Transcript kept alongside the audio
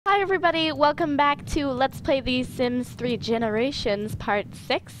everybody, welcome back to Let's Play The Sims 3 Generations Part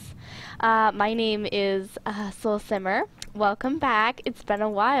 6. My name is SoulSimmer. Welcome back. It's been a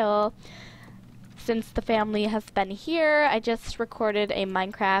while since the family has been here. I just recorded a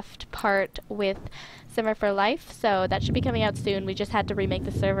Minecraft part with Simmer for Life, so that should be coming out soon. We just had to remake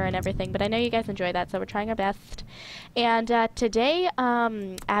the server and everything, but I know you guys enjoy that, so we're trying our best. And today,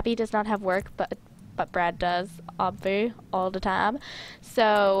 Abbey does not have work, but Brad does, Abbey, all the time.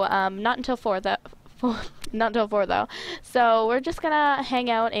 So, not until 4 though. Not until 4 though. So, we're just gonna hang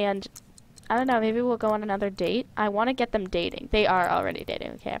out and, I don't know, maybe we'll go on another date. I want to get them dating. They are already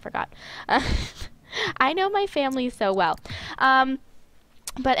dating. Okay, I forgot. I know my family so well.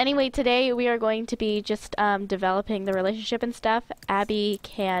 But anyway, today we are going to be just developing the relationship and stuff. Abbey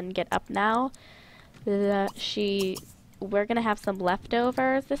can get up now. We're gonna have some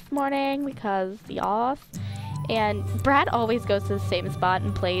leftovers this morning because yas. And Brad always goes to the same spot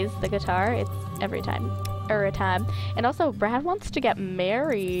and plays the guitar. It's every time. And also Brad wants to get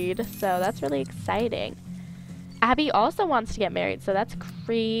married, so that's really exciting. Abbey also wants to get married, so that's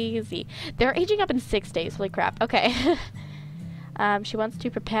crazy. They're aging up in 6 days. Holy crap. Okay. She wants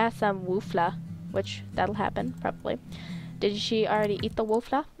to prepare some woofla, which that'll happen probably. Did she already eat the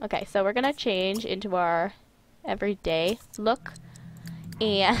woofla? Okay, so we're gonna change into our everyday look,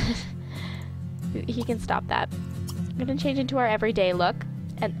 and he can stop that. We're gonna change into our everyday look,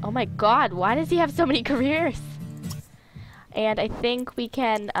 and oh my god, why does he have so many careers? And I think we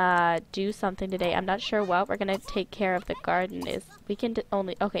can do something today. I'm not sure what. We're gonna take care of the garden. We can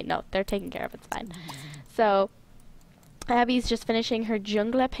only, okay, no, they're taking care of it. It's fine. So Abby's just finishing her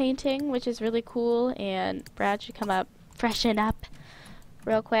jungle painting, which is really cool, and Brad should come up, freshen up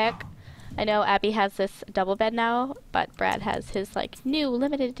real quick. I know Abbey has this double bed now, but Brad has his like new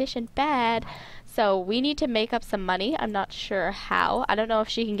limited edition bed. So we need to make up some money. I'm not sure how. I don't know if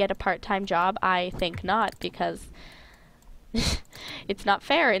she can get a part-time job. I think not, because it's not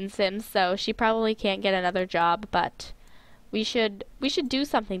fair in Sims, so she probably can't get another job, but we should do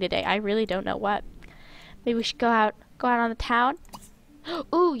something today. I really don't know what. Maybe we should go out on the town.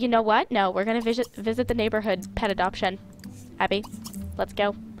 Ooh, you know what? No, we're gonna visit the neighborhood pet adoption. Abbey, let's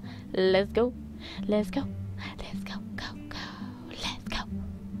go. Let's go. Let's go. Let's go. Go. Let's go.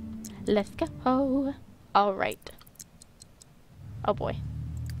 Let's go. All right. Oh boy.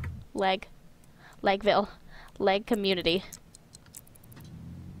 Legville. Leg community.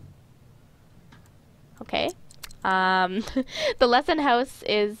 Okay. The lesson house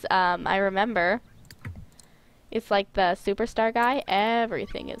is, I remember, it's like the superstar guy.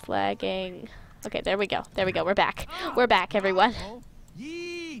 Everything is lagging. Okay, there we go. There we go. We're back. We're back, everyone.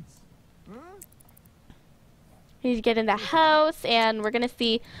 We need to get in the house, and we're gonna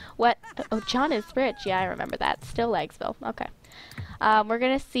see what. Oh, John is rich. Yeah, I remember that. Still Legsville. Okay. We're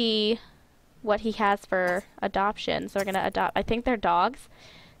gonna see what he has for adoption. So we're gonna adopt. I think they're dogs.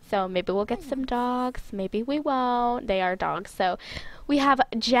 So maybe we'll get some dogs. Maybe we won't. They are dogs. So we have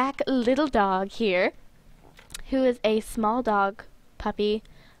Jack Little Dog here, who is a small dog puppy.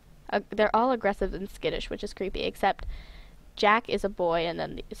 They're all aggressive and skittish, which is creepy, except Jack is a boy, and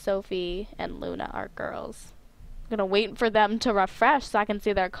then Sophie and Luna are girls. I'm gonna wait for them to refresh so I can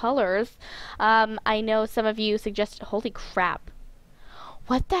see their colors. I know some of you suggested, holy crap.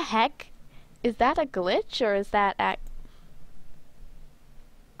 What the heck? Is that a glitch, or is that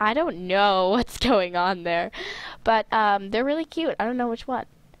I don't know what's going on there. But they're really cute. I don't know which one.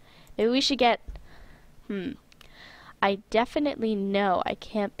 Maybe we should get, I definitely know I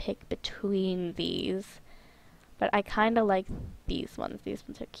can't pick between these, but I kind of like these ones. These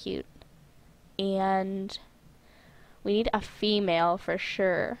ones are cute. And we need a female for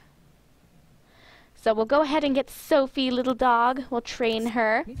sure. So we'll go ahead and get Sophie, Little Dog. We'll train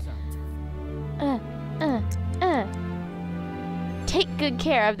her. Take good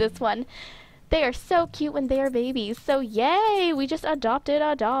care of this one. They are so cute when they are babies. So yay, we just adopted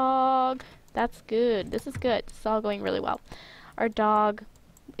a dog. That's good. This is good. This is all going really well. Our dog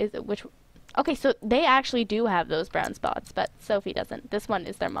is which? Okay, so they actually do have those brown spots, but Sophie doesn't. This one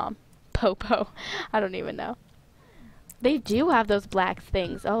is their mom, Popo. I don't even know. They do have those black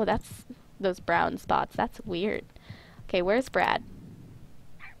things. Oh, that's those brown spots. That's weird. Okay, where's Brad?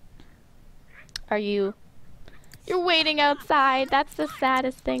 Are you? You're waiting outside. That's the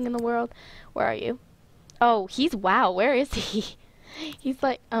saddest thing in the world. Where are you? Oh, wow. Where is he? He's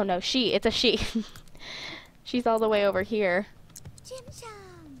like, oh no, it's a she. She's all the way over here.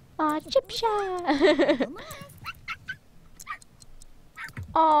 Aw, Chipsha.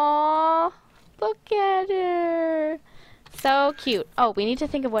 Aw, look at her. So cute. Oh, we need to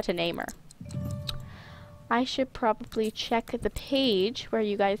think of what to name her. I should probably check the page where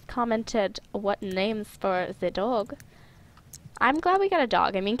you guys commented what names for the dog. I'm glad we got a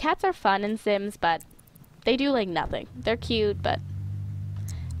dog. I mean, cats are fun in Sims, but they do, like, nothing. They're cute, but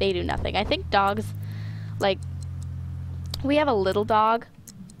they do nothing. I think dogs, like, we have a little dog.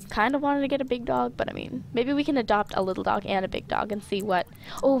 Kind of wanted to get a big dog, but I mean, maybe we can adopt a little dog and a big dog and see what...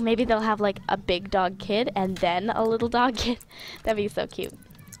 Oh, maybe they'll have, like, a big dog kid and then a little dog kid. That'd be so cute.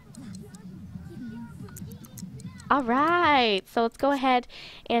 Alright, so let's go ahead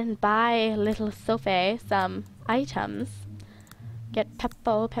and buy little Sophie some items. Get pet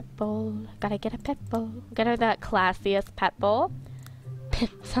bowl, gotta get a pet bowl. Get her that classiest pet bowl.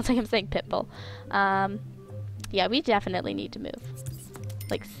 Sounds like I'm saying pit bull. Yeah, we definitely need to move.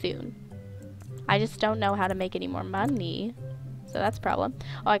 Like, soon. I just don't know how to make any more money. So that's a problem.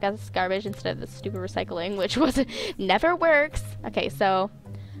 Oh, I got this garbage instead of the stupid recycling, which never works. Okay, so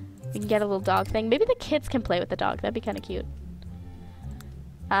we can get a little dog thing. Maybe the kids can play with the dog. That'd be kind of cute.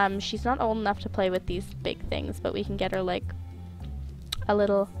 She's not old enough to play with these big things, but we can get her, like, a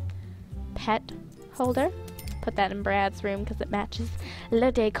little pet holder. Put that in Brad's room because it matches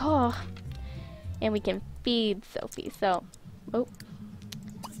le decor. And we can feed Sophie. So, oh.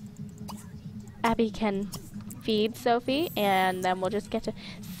 Abby can feed Sophie, and then we'll just get to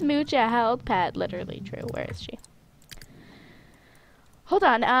smooch a held pet. Literally true. Where is she? Hold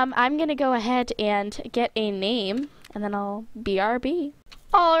on. I'm gonna go ahead and get a name, and then I'll BRB.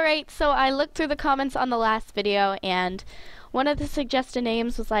 Alright, so I looked through the comments on the last video, and one of the suggested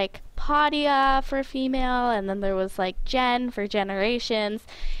names was like Padia for female, and then there was like Jen for generations,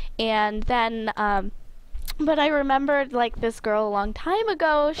 and then but I remembered, like, this girl a long time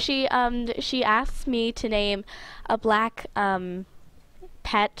ago, she asked me to name a black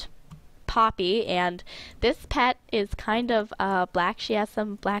pet Poppy, and this pet is kind of black. She has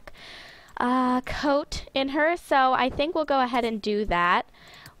some black coat in her, so I think we'll go ahead and do that.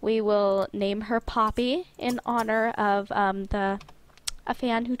 We will name her Poppy in honor of a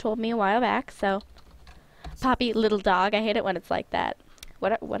fan who told me a while back. So Poppy, little dog. I hate it when it's like that.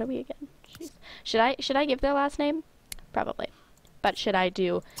 What are we again? Jeez. Should I give their last name? Probably. But should I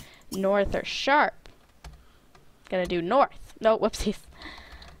do North or Sharp? Gonna do North. No, whoopsies.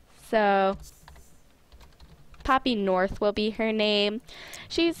 So Poppy North will be her name.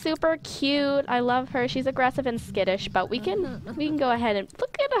 She's super cute. I love her. She's aggressive and skittish, but we can go ahead and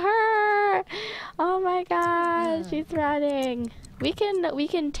look at her. Oh my gosh, she's running. We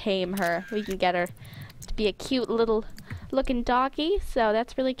can tame her. We can get her to be a cute little looking doggy. So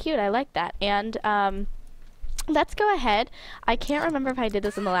that's really cute. I like that. And let's go ahead. I can't remember if I did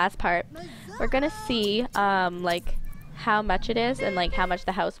this in the last part. We're gonna see like how much it is and like how much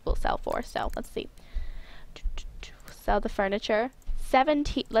the house will sell for. So let's see. Sell the furniture.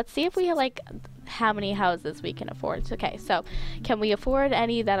 17. Let's see if we have like how many houses we can afford. Okay, so can we afford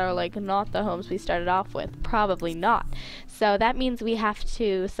any that are like not the homes we started off with? Probably not. So that means we have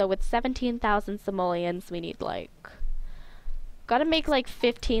to, so with 17,000 simoleons, we need like, gotta make like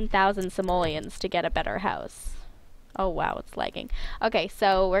 15,000 simoleons to get a better house. Oh wow, it's lagging. Okay,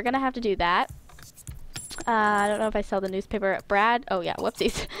 so we're gonna have to do that. I don't know if I sell the newspaper at Brad. Oh yeah,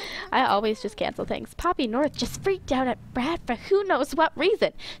 whoopsies. I always just cancel things. Poppy North just freaked out at Brad for who knows what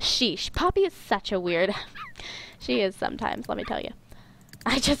reason. Sheesh, Poppy is such a weird. She is sometimes, let me tell you.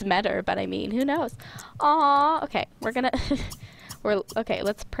 I just met her, but I mean, who knows? Aww, okay, we're gonna, okay,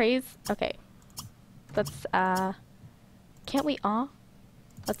 let's praise, okay. Let's, can't we,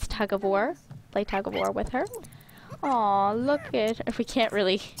 let's tug of war, play tug of war with her. Aw, look at her. If we can't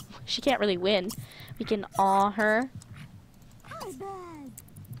really, she can't really win. We can aw her.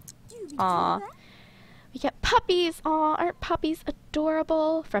 Aw. We get puppies. Aw, aren't puppies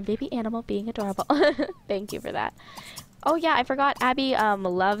adorable? From baby animal being adorable. Thank you for that. Oh yeah, I forgot Abby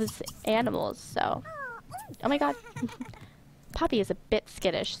loves animals, so. Oh my god. Poppy is a bit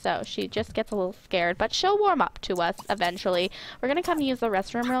skittish, so she just gets a little scared, but she'll warm up to us eventually. We're gonna come use the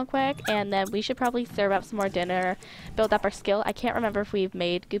restroom real quick, and then we should probably serve up some more dinner, build up our skill. I can't remember if we've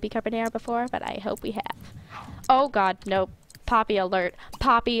made goopy carbonara before, but I hope we have. Oh god, nope. Poppy alert.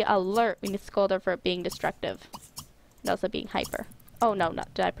 Poppy alert. We need to scold her for being destructive. And also being hyper. Oh no, no.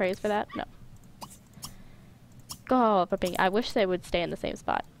 Did I praise for that? No. Go for being, I wish they would stay in the same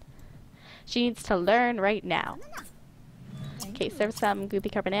spot. She needs to learn right now. Okay, serve some goopy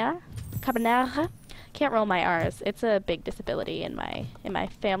carbonara. Carbonara. Can't roll my R's. It's a big disability in my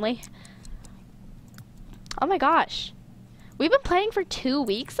family. Oh my gosh. We've been playing for 2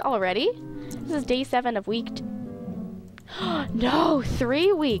 weeks already? This is day 7 of week no,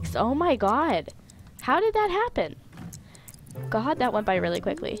 3 weeks. Oh my god. How did that happen? God, that went by really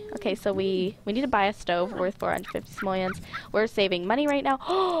quickly. Okay, so we need to buy a stove worth 450 simoleons. We're saving money right now.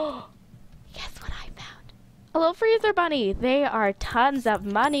 Oh, guess what I found? Hello, Freezer Bunny. They are tons of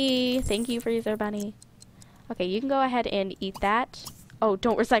money. Thank you, Freezer Bunny. Okay, you can go ahead and eat that. Oh,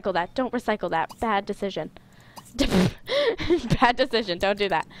 don't recycle that. Don't recycle that. Bad decision. Bad decision. Don't do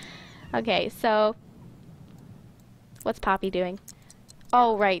that. Okay, so what's Poppy doing?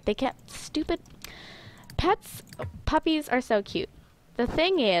 Oh, right. They can't. Stupid pets. Puppies are so cute. The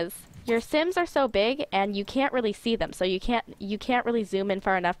thing is, your Sims are so big and you can't really see them. So you can't really zoom in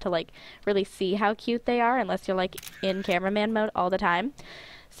far enough to like really see how cute they are unless you're like in cameraman mode all the time.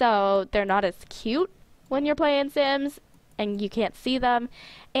 So they're not as cute when you're playing Sims and you can't see them,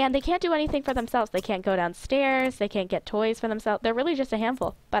 and they can't do anything for themselves. They can't go downstairs, they can't get toys for themselves. They're really just a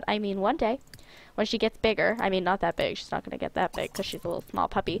handful. But I mean, one day when she gets bigger, I mean, not that big, she's not gonna get that big because she's a little small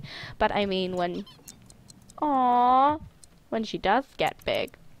puppy, but I mean when when she does get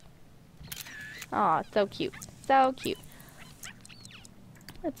big. Aw, so cute. So cute.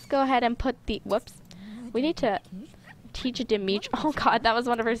 Let's go ahead and put the whoops. We need to teach Dimitri. Oh god, that was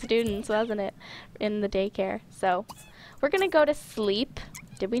one of her students, wasn't it? In the daycare. So we're gonna go to sleep.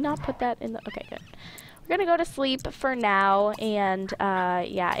 Did we not put that in the okay, good. We're gonna go to sleep for now, and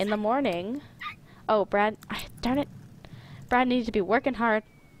yeah, in the morning. Oh, Brad, darn it. Brad needs to be working hard.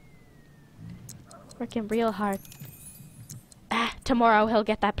 Working real hard. Tomorrow he'll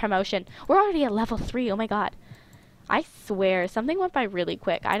get that promotion. We're already at level 3, oh my god. I swear, something went by really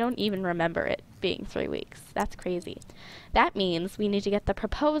quick. I don't even remember it being 3 weeks. That's crazy. That means we need to get the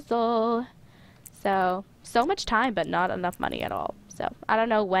proposal. So much time, but not enough money at all. So, I don't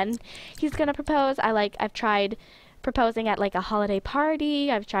know when he's gonna propose. I've tried proposing at like a holiday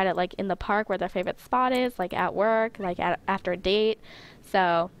party. I've tried it like in the park where their favorite spot is, like at work, like after a date.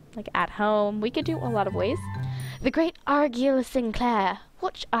 So, like at home. We could do a lot of ways. The great Argyle Sinclair.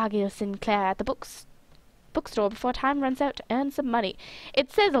 Watch Argyle Sinclair at the bookstore before time runs out to earn some money.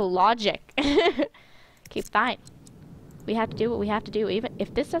 It says logic. Okay, fine. We have to do what we have to do. Even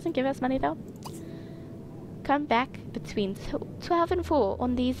if this doesn't give us money, though. Come back between 12 and 4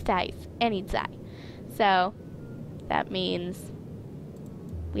 on these days. Any day. So, that means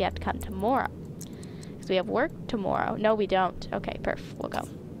we have to come tomorrow. Because we have work tomorrow. No, we don't. Okay, perf. We'll go.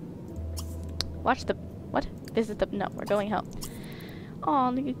 Watch the... What? Visit the... No, we're going home.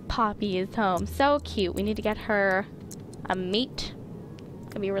 Oh, Poppy is home. So cute. We need to get her a meat. It's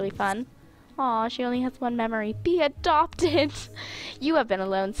gonna be really fun. Aw, she only has one memory. Be adopted! You have been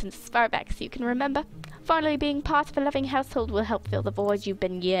alone since as far back as you can remember. Finally, being part of a loving household will help fill the void you've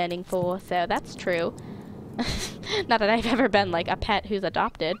been yearning for, so that's true. Not that I've ever been, like, a pet who's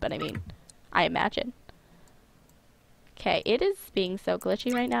adopted, but I mean, I imagine. Okay, it is being so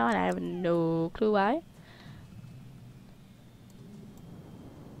glitchy right now, and I have no clue why.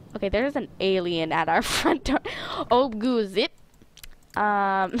 Okay, there's an alien at our front door. Omg zip.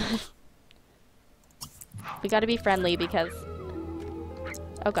 We gotta be friendly because...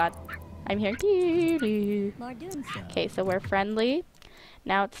 Oh god. I'm here. Okay, so we're friendly.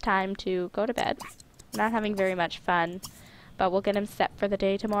 Now it's time to go to bed. We're not having very much fun, but we'll get him set for the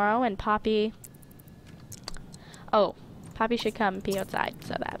day tomorrow, and Poppy... Oh, Poppy should come pee outside,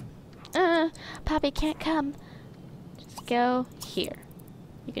 so that... Poppy can't come. Just go here.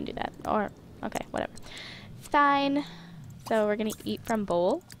 You can do that. Or, okay, whatever. It's fine. So we're gonna eat from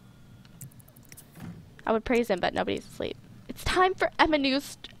bowl. I would praise him, but nobody's asleep. It's time for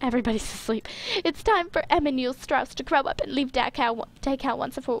everybody's asleep. It's time for Emmanuel Strauss to grow up and leave takeout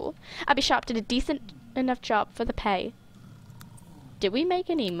once and for all. Abbey Shop did a decent enough job for the pay. Did we make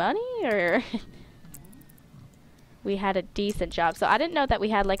any money, or... We had a decent job. So I didn't know that we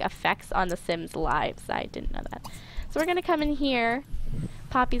had, like, effects on the Sims' lives. I didn't know that. So we're gonna come in here.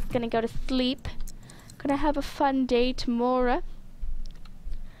 Poppy's gonna go to sleep. Gonna have a fun day tomorrow.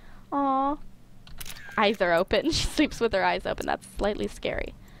 Aww. Eyes are open. She sleeps with her eyes open. That's slightly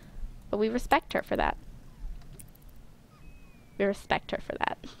scary. But we respect her for that. We respect her for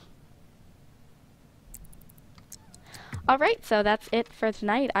that. Alright, so that's it for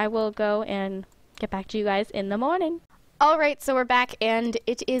tonight. I will go and get back to you guys in the morning. Alright, so we're back, and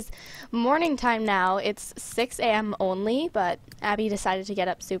it is morning time now. It's 6 a.m. only, but Abby decided to get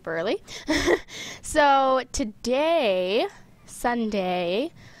up super early. So today,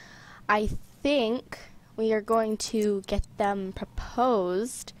 Sunday, I think we are going to get them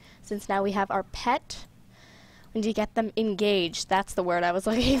proposed, since now we have our pet. We need to get them engaged. That's the word I was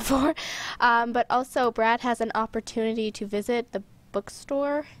looking for. But also, Brad has an opportunity to visit the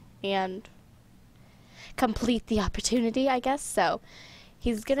bookstore and complete the opportunity, I guess. So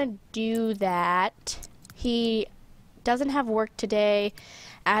he's gonna do that. He doesn't have work today.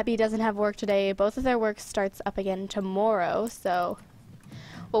 Abbey doesn't have work today. Both of their work starts up again tomorrow, so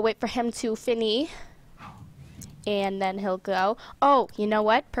we'll wait for him to finish, and then he'll go. Oh, you know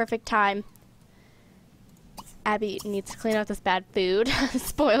what? Perfect time. Abbey needs to clean out this bad food.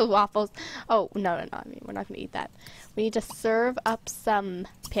 Spoiled waffles. Oh, no, I mean, we're not going to eat that. We need to serve up some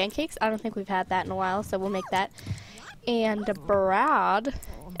pancakes. I don't think we've had that in a while, so we'll make that. And Brad,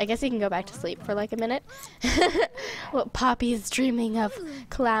 I guess he can go back to sleep for like a minute. Well, Poppy's dreaming of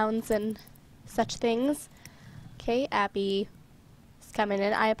clowns and such things. Okay, Abbey is coming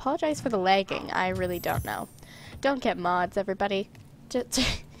in. I apologize for the lagging. I really don't know. Don't get mods, everybody. Just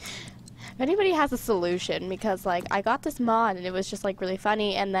if anybody has a solution, because like I got this mod and it was just like really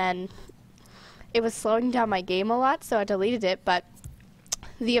funny, and then it was slowing down my game a lot, so I deleted it, but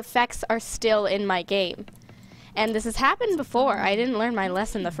the effects are still in my game. And this has happened before. I didn't learn my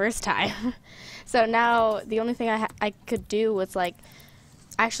lesson the first time. So now the only thing I could do was like,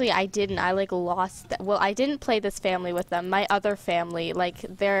 actually I didn't. I like lost, well, I didn't play this family with them. My other family, like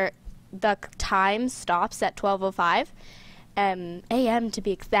the time stops at 12:05 a.m. to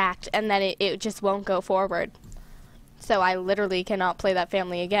be exact, and then it just won't go forward. So I literally cannot play that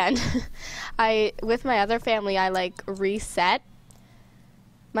family again. With my other family, I like reset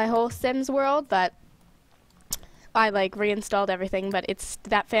my whole Sims world, but I like reinstalled everything, but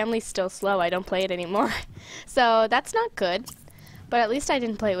that family's still slow. I don't play it anymore. So that's not good. But at least I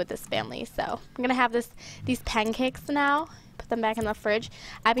didn't play with this family. So I'm gonna have these pancakes now. Put them back in the fridge.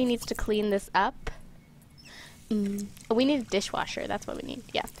 Abbey needs to clean this up. We need a dishwasher. That's what we need.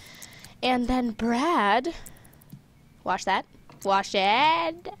 Yeah. And then Brad, wash that. Wash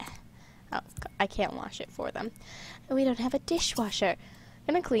it. Oh, I can't wash it for them. We don't have a dishwasher.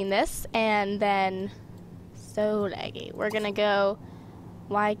 I'm gonna clean this, and then so laggy. We're gonna go.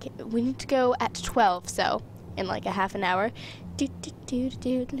 We need to go at 12, so in like a half an hour.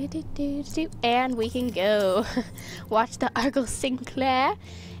 And we can go watch the Argyle Sinclair.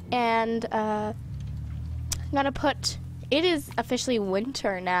 And I'm gonna put. It is officially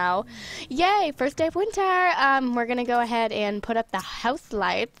winter now. Yay! First day of winter. We're gonna go ahead and put up the house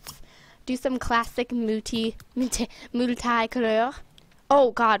lights. Do some classic multi-color.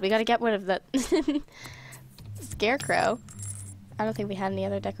 Oh God, we gotta get rid of the scarecrow. I don't think we had any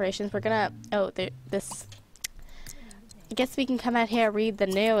other decorations. We're gonna. Oh, this. I guess we can come out here, read the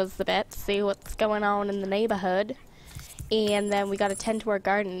news a bit, see what's going on in the neighborhood. And then we gotta tend to our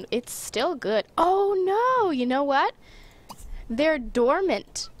garden. It's still good. Oh no! You know what? They're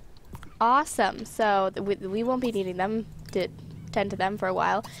dormant. Awesome. So we won't be needing them to tend to them for a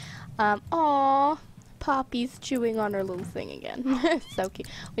while. Aww. Poppy's chewing on her little thing again. So cute.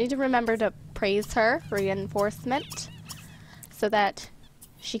 We need to remember to praise her for reinforcement so that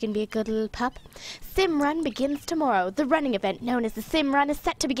she can be a good little pup. Sim Run begins tomorrow. The running event known as the Sim Run is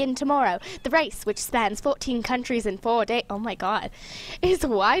set to begin tomorrow. The race, which spans 14 countries in 4 days, oh my God, is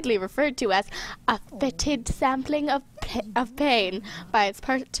widely referred to as a fetid sampling of pain by its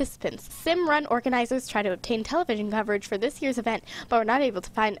participants. Sim Run organizers try to obtain television coverage for this year's event, but were not able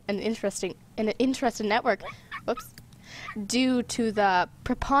to find an interested network. Whoops. Due to the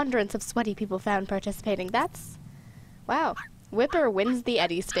preponderance of sweaty people found participating. That's, wow. Whipper wins the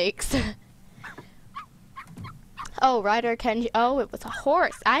Eddie Stakes. Oh, Ryder Kenji. Oh, it was a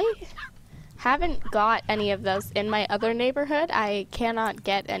horse. I haven't got any of those in my other neighborhood. I cannot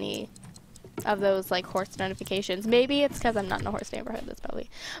get any of those like horse notifications. Maybe it's because I'm not in a horse neighborhood. That's probably.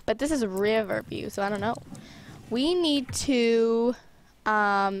 But this is Riverview, so I don't know. We need to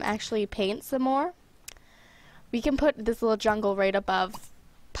actually paint some more. We can put this little jungle right above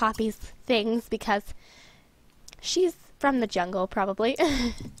Poppy's things because she's from the jungle, probably.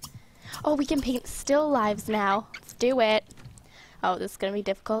 Oh, we can paint still lives now. Let's do it. Oh, this is going to be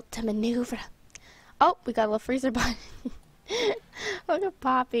difficult to maneuver. Oh, we got a little freezer button. Look at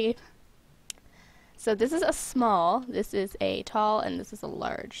Poppy. So this is a small, this is a tall, and this is a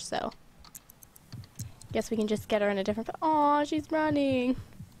large, so. Guess we can just get her in a different, aw, she's running.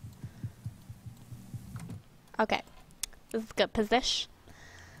 Okay. This is a good position.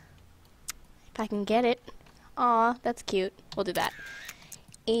 If I can get it. Aw, that's cute. We'll do that.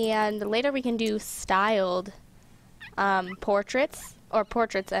 And later we can do styled portraits, or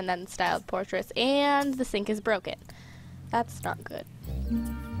portraits and then styled portraits. And the sink is broken. That's not good.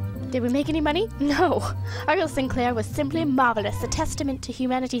 Did we make any money? No. Argyle Sinclair was simply marvelous, a testament to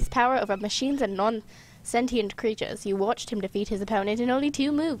humanity's power over machines and non-sentient creatures. You watched him defeat his opponent in only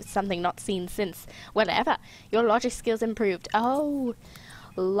 2 moves, something not seen since, whatever. Your logic skills improved. Oh,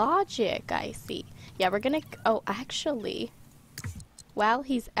 logic, I see. Yeah, we're gonna, oh, actually, while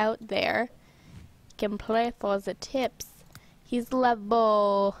he's out there, can play for the tips. He's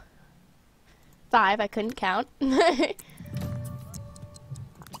level 5. I couldn't count.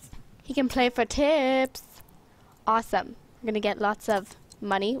 He can play for tips. Awesome. We're gonna get lots of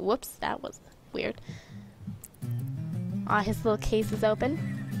money. Whoops, that was weird. His little case is open.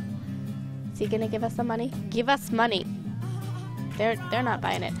 Is he gonna give us some money? Give us money. They're not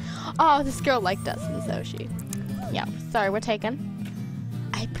buying it. Oh, this girl liked us, and so she. Yeah, sorry, we're taken.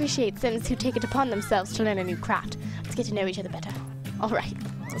 I appreciate Sims who take it upon themselves to learn a new craft. Let's get to know each other better. Alright,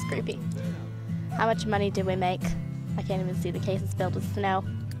 that was creepy. How much money did we make? I can't even see, the case is filled with snow.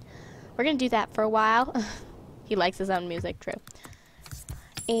 We're gonna do that for a while. He likes his own music, true.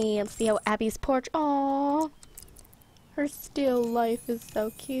 And see how Abby's porch. Aww. Her still life is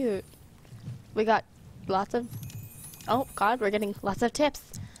so cute. We got lots of. Oh god, we're getting lots of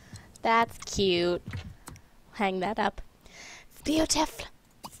tips. That's cute. Hang that up. It's beautiful.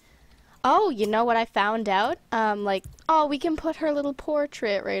 Oh, you know what I found out? Like, oh, we can put her little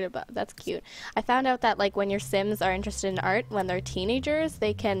portrait right above. That's cute. I found out that, like, when your Sims are interested in art, when they're teenagers,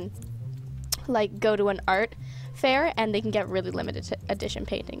 they can, like, go to an art fair and they can get really limited edition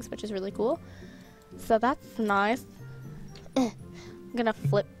paintings, which is really cool. So that's nice. I'm gonna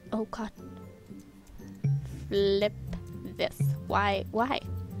flip. Oh god. Flip this. Why? Why?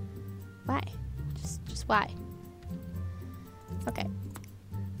 Why? Just why? Okay.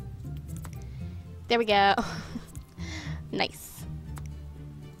 There we go. Nice.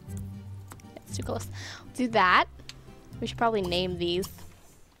 That's too close. Do that. We should probably name these.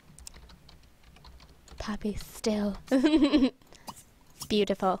 Poppy still.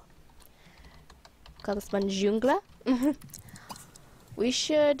 Beautiful. Call this one Jungla. We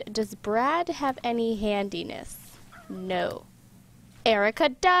should. Does Brad have any handiness? No. Erika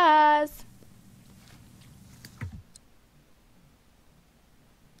does.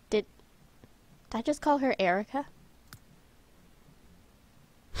 Did I just call her Erika?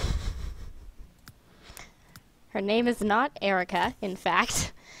 Her name is not Erika, in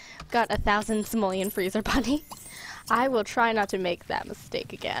fact. Got 1,000 simoleon freezer bunny. I will try not to make that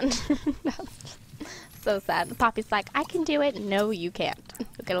mistake again. So sad. Poppy's like, I can do it. No, you can't.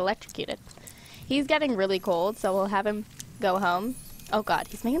 You'll get electrocuted. He's getting really cold, so we'll have him go home. Oh god,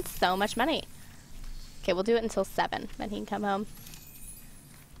 he's making so much money. Okay, we'll do it until 7, then he can come home.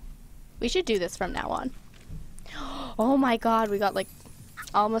 We should do this from now on. Oh my god, we got like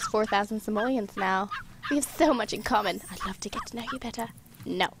almost 4,000 simoleons now. We have so much in common. I'd love to get to know you better.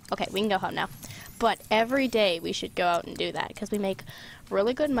 No. Okay, we can go home now. But every day we should go out and do that because we make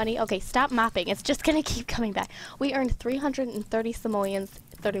really good money. Okay, stop mopping. It's just going to keep coming back. We earned 330 simoleons,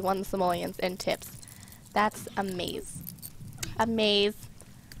 31 simoleons in tips. That's amaze. Amaze.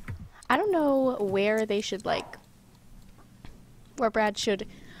 I don't know where they should, like, where Brad should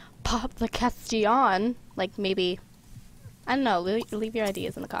pop the Castillon. Like, maybe, I don't know. Leave your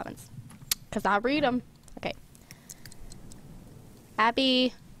ideas in the comments because I'll read them. Okay.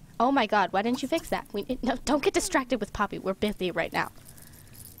 Abbey. Oh my god, why didn't you fix that? No, don't get distracted with Poppy. We're busy right now.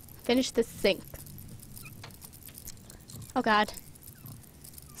 Finish this sink. Oh god.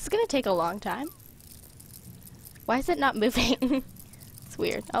 This is gonna take a long time. Why is it not moving? It's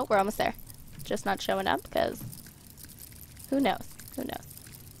weird. Oh, we're almost there. Just not showing up because who knows? Who knows?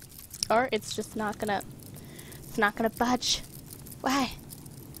 Or it's just not gonna budge. Why?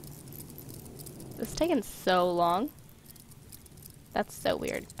 It's taking so long. That's so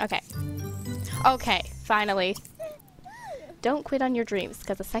weird. Okay. Okay, finally. Don't quit on your dreams,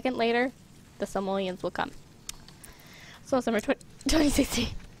 because a second later, the simoleons will come. SoulSimmer 2016.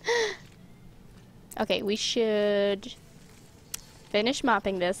 Okay, we should finish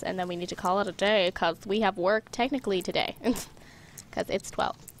mopping this, and then we need to call it a day, because we have work technically today. Because it's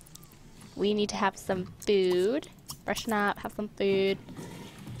 12. We need to have some food. Freshen up, have some food.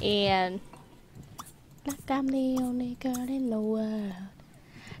 And like I'm the only girl in the world.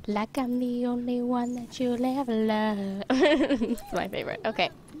 Like I'm the only one that you'll ever love. It's my favorite.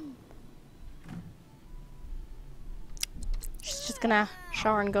 Okay. She's just gonna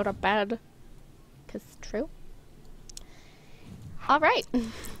shower and go to bed. 'Cause it's true. Alright.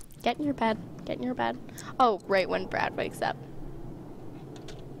 Get in your bed. Get in your bed. Oh, right when Brad wakes up.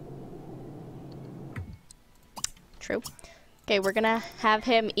 True. Okay, we're gonna have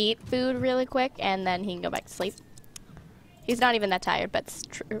him eat food really quick, and then he can go back to sleep. He's not even that tired, but it's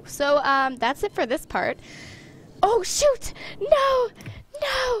true. So, that's it for this part. Oh, shoot! No!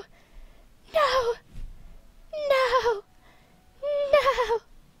 No! No! No! No!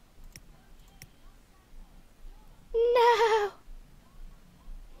 No!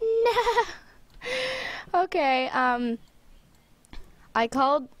 No! Okay, I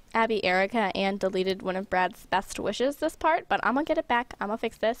called Abbey, Erika, and deleted one of Brad's best wishes this part, but I'm gonna get it back. I'm gonna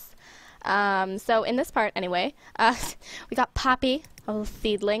fix this. So in this part, anyway, we got Poppy, a little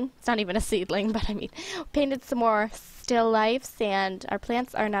seedling. It's not even a seedling, but I mean, painted some more still lifes, and our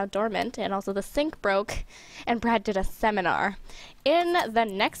plants are now dormant, and also the sink broke, and Brad did a seminar. In the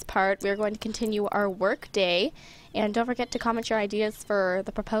next part, we're going to continue our work day, and don't forget to comment your ideas for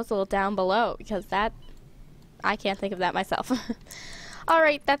the proposal down below, because that, I can't think of that myself.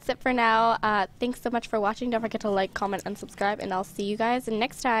 Alright, that's it for now. Thanks so much for watching. Don't forget to like, comment, and subscribe, and I'll see you guys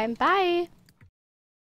next time. Bye!